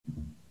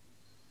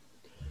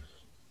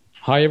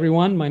Hi,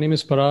 everyone. My name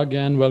is Parag,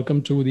 and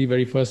welcome to the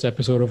very first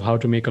episode of How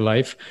to Make a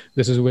Life.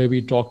 This is where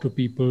we talk to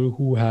people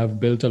who have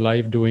built a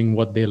life doing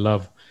what they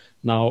love.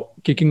 Now,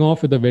 kicking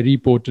off with a very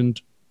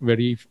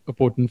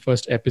important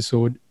first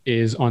episode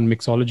is on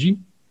mixology.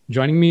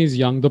 Joining me is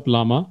Yangdup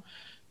Lama.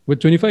 With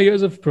 25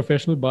 years of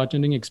professional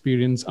bartending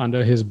experience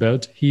under his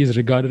belt, he is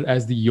regarded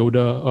as the Yoda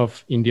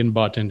of Indian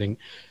bartending.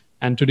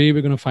 And today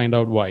we're going to find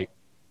out why.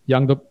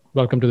 Yangdup,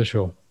 welcome to the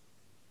show.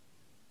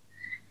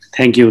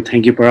 Thank you,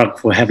 Parag,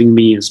 for having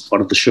me as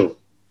part of the show.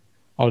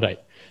 All right.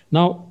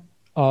 Now,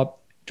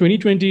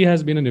 2020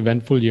 has been an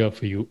eventful year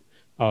for you.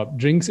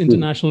 Drinks Hmm.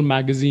 International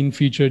magazine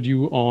featured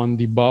you on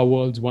the Bar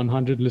World's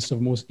 100 list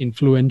of most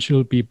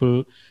influential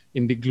people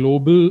in the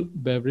global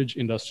beverage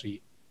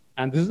industry.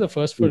 And this is the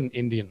first for Hmm. an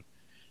Indian.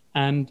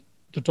 And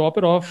to top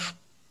it off,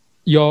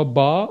 your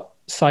bar,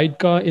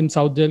 Sidecar in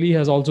South Delhi,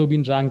 has also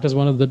been ranked as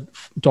one of the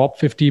top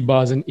 50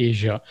 bars in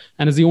Asia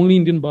and is the only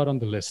Indian bar on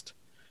the list.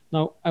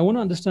 Now, I want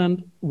to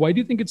understand, why do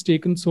you think it's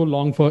taken so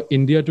long for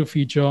India to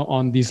feature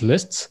on these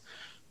lists?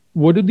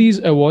 What do these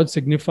awards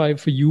signify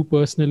for you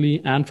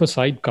personally and for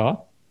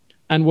Sidecar?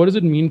 And what does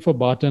it mean for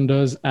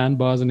bartenders and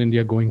bars in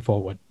India going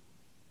forward?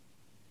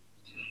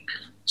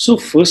 So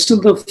first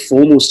and the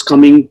foremost,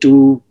 coming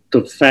to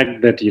the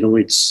fact that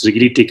it's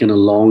really taken a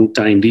long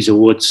time. These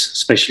awards,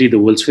 especially the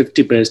world's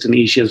 50 best and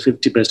Asia's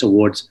 50 best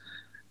awards,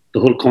 the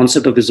whole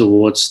concept of these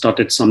awards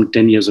started some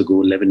 10 years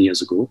ago, 11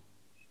 years ago,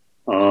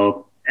 uh,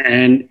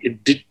 and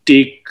it did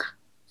take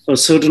a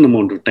certain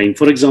amount of time.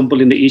 For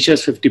example, in the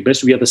Asia's 50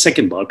 best, we are the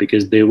second bar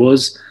because there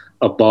was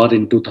a bar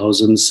in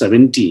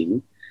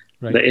 2017,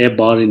 Right. the Air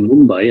Bar in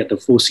Mumbai at the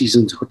Four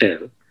Seasons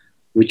Hotel,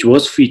 which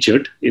was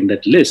featured in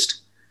that list.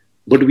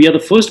 But we are the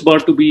first bar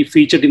to be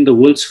featured in the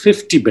world's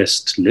 50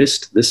 best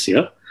list this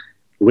year,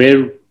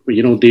 where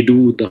they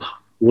do the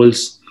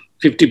world's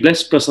 50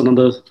 best plus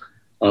another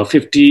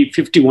 50,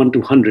 51 to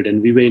 100,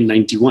 and we were in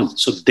 91.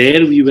 So there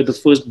we were the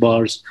first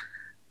bars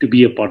to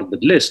be a part of the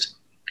list.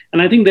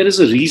 And I think there is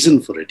a reason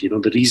for it.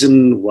 The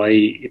reason why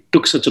it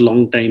took such a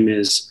long time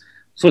is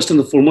first and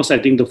the foremost, I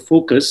think the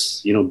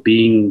focus,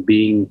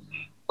 being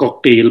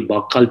cocktail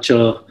bar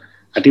culture.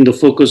 I think the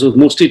focus was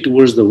mostly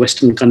towards the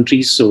Western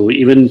countries. So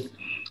even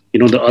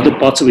the other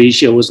parts of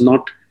Asia was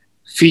not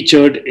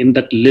featured in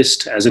that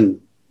list. As in,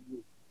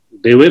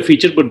 they were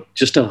featured, but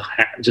just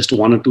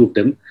one or two of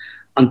them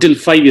until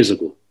 5 years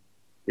ago.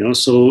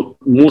 So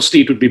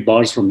mostly it would be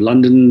bars from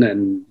London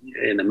and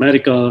in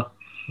America.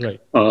 Right.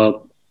 Uh,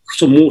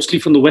 so mostly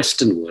from the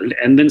Western world,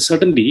 and then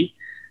suddenly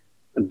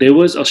there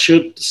was a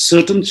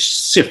certain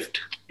shift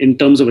in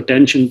terms of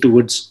attention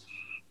towards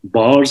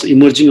bars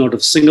emerging out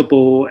of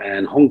Singapore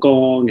and Hong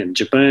Kong and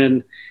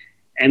Japan,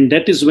 and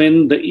that is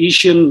when the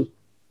Asian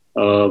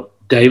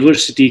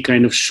diversity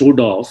kind of showed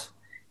off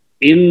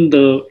in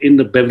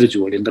the beverage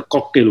world, in the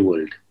cocktail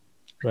world.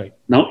 Right.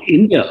 Now,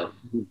 India,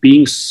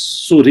 being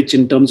so rich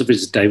in terms of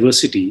its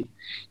diversity,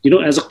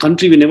 as a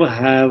country, we never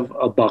have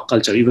a bar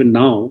culture. Even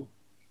now,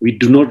 we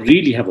do not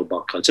really have a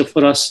bar culture.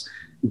 For us,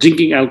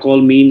 drinking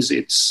alcohol means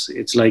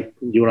it's like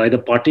you're either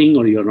partying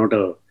or you're not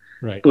a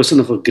Right. person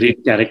of a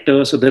great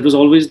character. So that was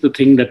always the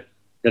thing that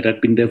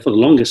had been there for the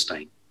longest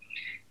time.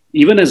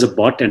 Even as a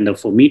bartender,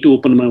 for me to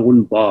open my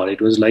own bar,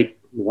 it was like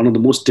one of the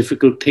most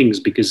difficult things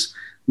because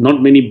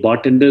not many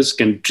bartenders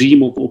can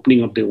dream of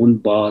opening up their own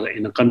bar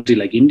in a country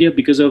like India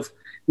because of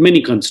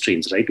many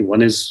constraints, right?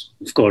 One is,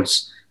 of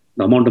course,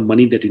 the amount of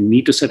money that you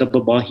need to set up a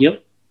bar here.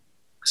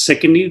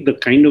 Secondly, the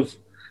kind of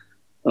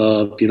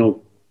uh, you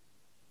know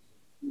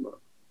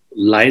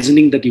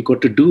liaising that you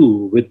got to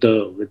do with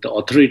the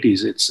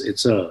authorities.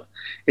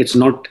 It's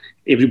not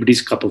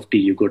everybody's cup of tea.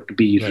 You got to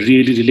be Right.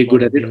 really really A lot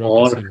good of at it or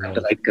bureaucracy have the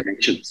involved. right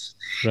connections.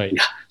 Right.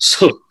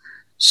 Yeah.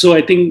 So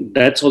I think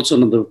that's also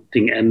another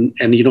thing. And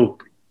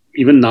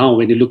even now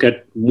when you look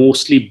at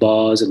mostly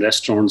bars and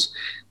restaurants,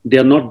 they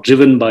are not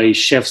driven by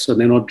chefs or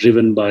they're not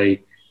driven by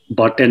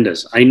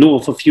bartenders. I know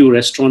of a few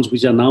restaurants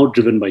which are now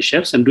driven by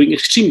chefs and doing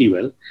extremely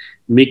well,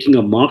 making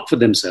a mark for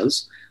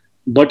themselves.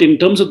 But in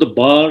terms of the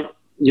bar,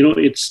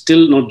 it's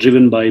still not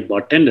driven by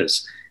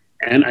bartenders.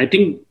 And I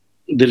think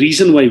the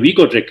reason why we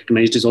got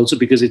recognized is also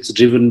because it's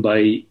driven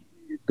by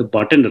the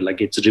bartender,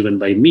 like it's driven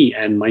by me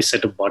and my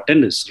set of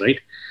bartenders, right?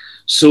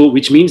 So,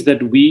 which means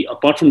that we,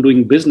 apart from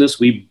doing business,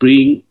 we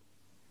bring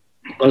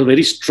a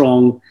very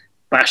strong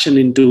passion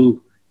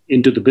into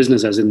the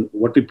business. As in,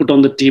 what we put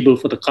on the table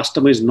for the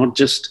customer is not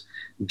just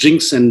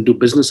drinks and do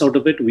business out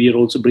of it. We are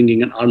also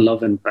bringing in our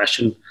love and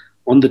passion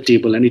on the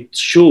table, and it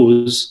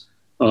shows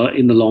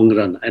in the long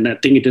run. And I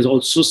think it is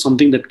also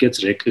something that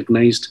gets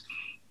recognized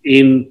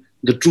in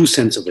the true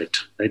sense of it,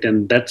 right?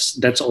 And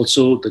that's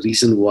also the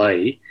reason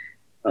why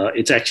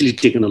it's actually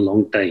taken a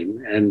long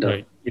time, and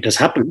Right. it has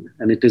happened,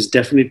 and it is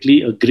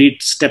definitely a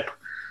great step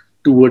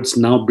towards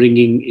now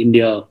bringing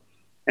India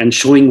and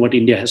showing what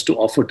India has to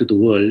offer to the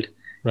world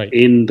Right.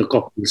 in the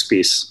cocktail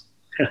space.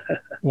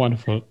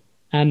 Wonderful.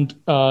 And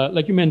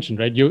like you mentioned,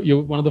 right,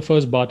 you're one of the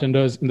first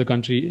bartenders in the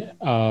country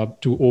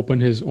to open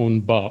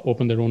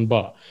their own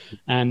bar.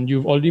 And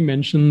you've already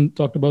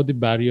talked about the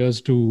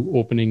barriers to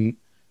opening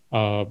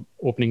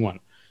one.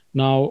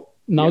 Now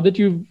Yeah.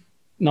 that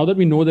now that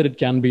we know that it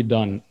can be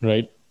done,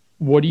 right?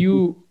 What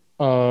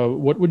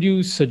would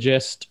you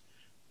suggest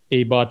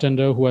a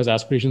bartender who has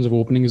aspirations of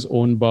opening his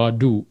own bar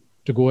do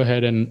to go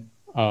ahead and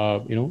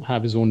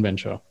have his own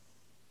venture?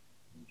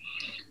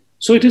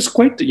 So it is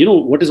quite,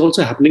 what is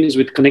also happening is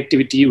with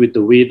connectivity, with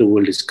the way the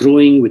world is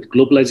growing, with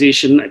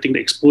globalization, I think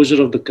the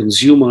exposure of the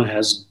consumer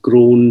has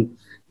grown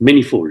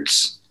many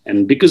folds.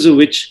 And because of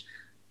which,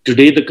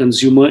 today the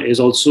consumer is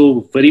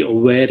also very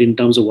aware in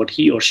terms of what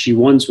he or she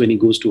wants when he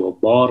goes to a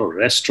bar or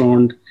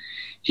restaurant.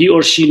 He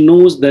or she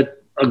knows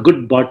that a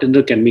good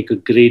bartender can make a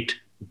great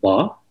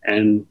bar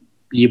and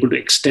be able to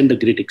extend a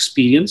great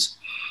experience.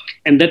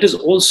 And that is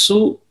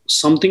also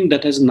something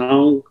that has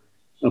now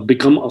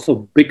become of a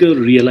bigger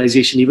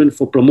realization even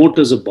for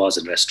promoters of bars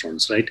and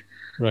restaurants, right?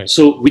 Right.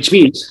 So which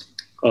means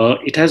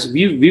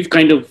we've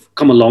kind of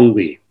come a long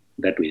way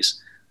that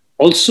ways.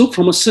 Also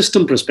from a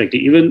system perspective,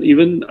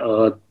 even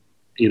the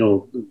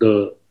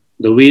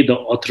way the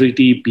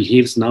authority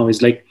behaves now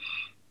is like,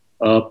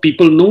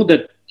 people know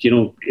that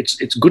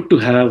it's good to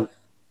have,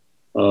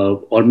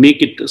 or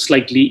make it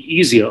slightly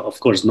easier. Of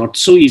course, not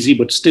so easy,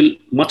 but still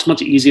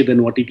much easier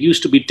than what it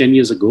used to be 10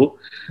 years ago,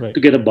 Right. to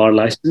get a bar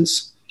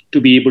license, to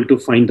be able to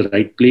find the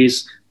right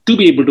place, to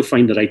be able to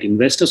find the right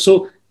investor.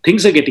 So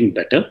things are getting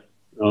better.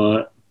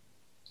 Uh,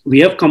 we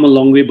have come a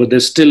long way, but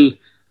there's still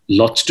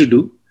lots to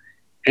do.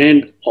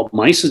 And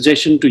my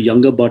suggestion to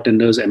younger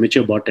bartenders,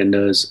 amateur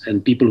bartenders,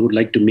 and people who'd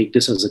like to make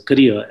this as a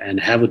career and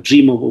have a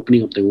dream of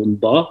opening up their own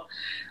bar,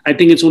 I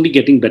think it's only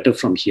getting better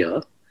from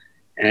here.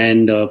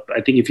 And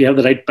I think if you have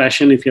the right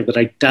passion, if you have the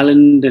right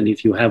talent, and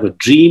if you have a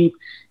dream,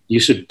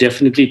 you should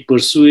definitely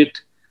pursue it.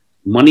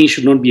 Money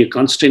should not be a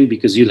constraint,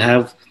 because you'll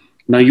have,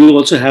 now you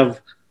also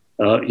have,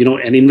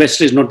 an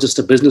investor is not just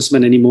a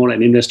businessman anymore.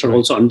 An investor Right.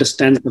 also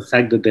understands the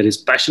fact that there is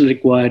passion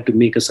required to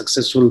make a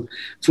successful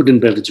food and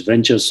beverage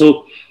venture.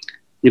 So,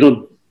 you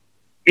know,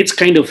 it's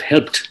kind of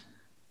helped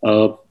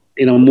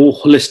in a more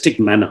holistic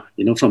manner,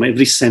 from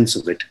every sense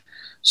of it.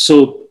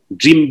 So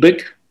dream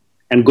big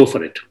and go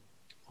for it.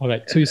 All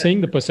right. So you're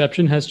saying the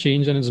perception has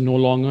changed and it's no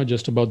longer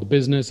just about the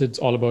business, it's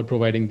all about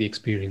providing the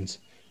experience.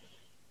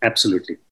 Absolutely.